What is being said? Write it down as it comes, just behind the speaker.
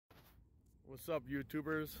What's up,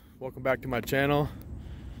 YouTubers? Welcome back to my channel.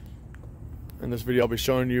 In this video I'll be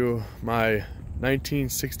showing you my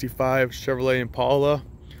 1965 Chevrolet Impala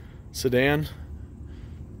Sedan.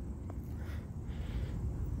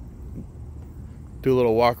 Do a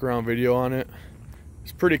little walk around video on it.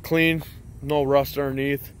 It's pretty clean, no rust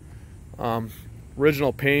underneath.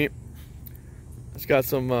 Original paint. It's got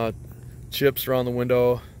some chips around the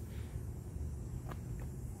window.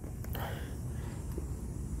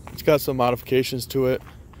 It's got some modifications to it,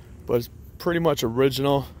 but it's pretty much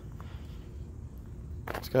original.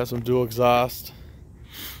 It's got some dual exhaust.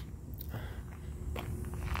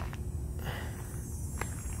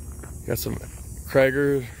 Got some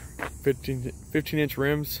Krager 15-inch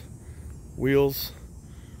rims, wheels.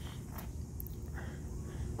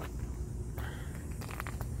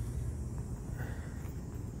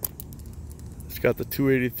 It's got the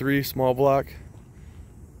 283 small block.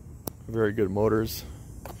 Very good motors.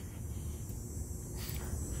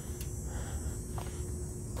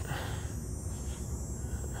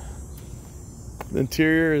 The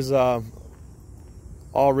interior is all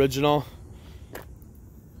original.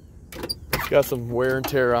 It's got some wear and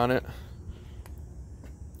tear on it.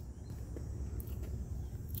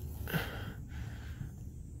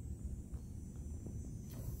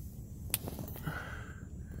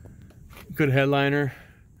 Good headliner.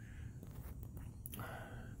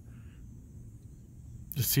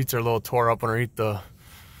 The seats are a little tore up underneath the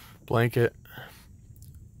blanket.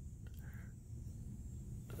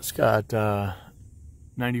 It's got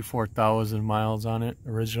 94,000 miles on it,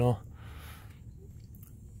 original.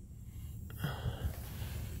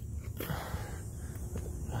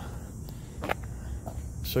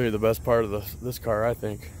 Show you the best part of this car, I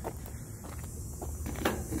think.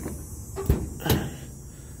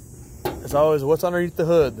 As always, what's underneath the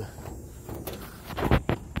hood?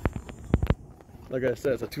 Like I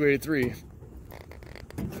said, it's a 283.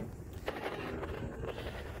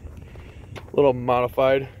 A little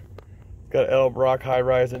modified. Got an Edelbrock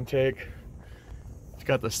high-rise intake. It's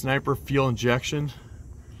got the Sniper fuel injection.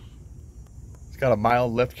 It's got a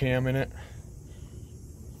mild lift cam in it.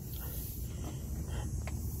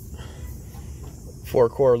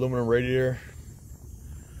 Four-core aluminum radiator.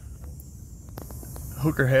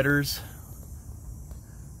 Hooker headers.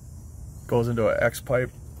 Goes into an X pipe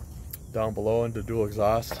down below into dual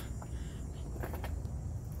exhaust.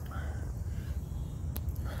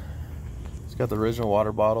 It's got the original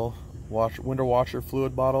water bottle. Window washer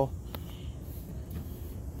fluid bottle.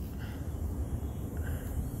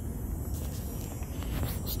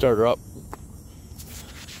 Start her up.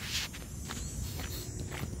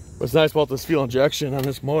 What's nice about this fuel injection on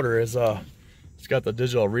this motor is it's got the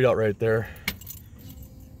digital readout right there.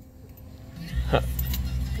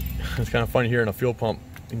 It's kind of funny hearing a fuel pump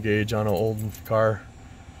engage on an old car.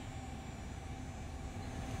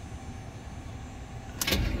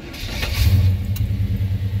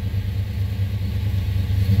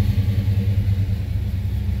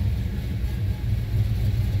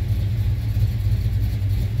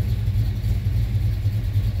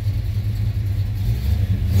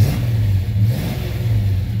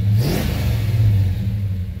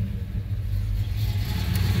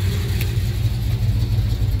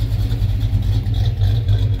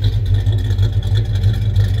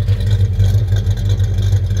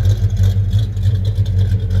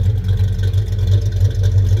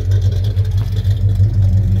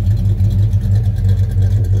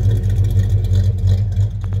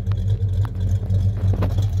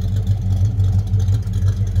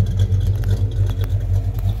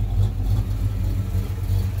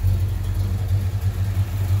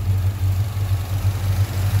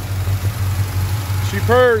 She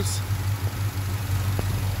purrs.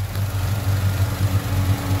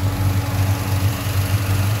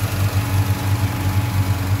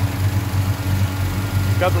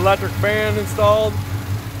 Got the electric fan installed.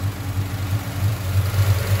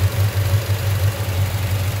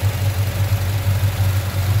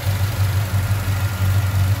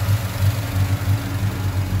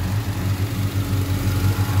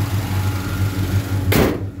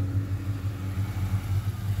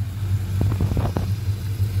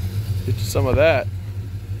 Get you some of that.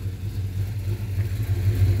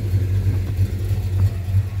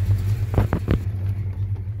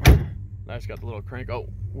 Nice, got the little crank out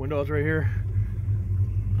windows right here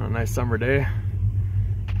on a nice summer day.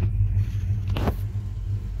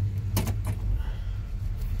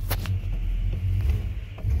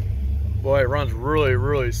 Boy, it runs really,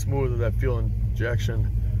 really smooth with that fuel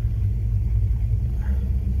injection.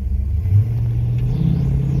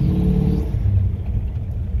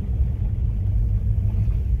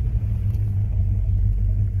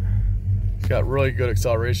 got really good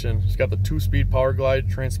acceleration. It's got the 2-speed power glide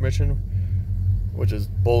transmission, which is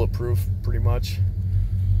bulletproof pretty much.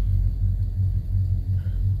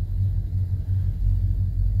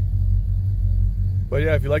 But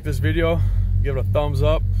yeah, if you like this video, give it a thumbs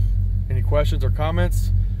up. Any questions or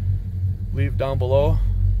comments, leave down below.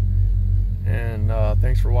 And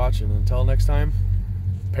thanks for watching. Until next time,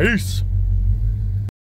 peace.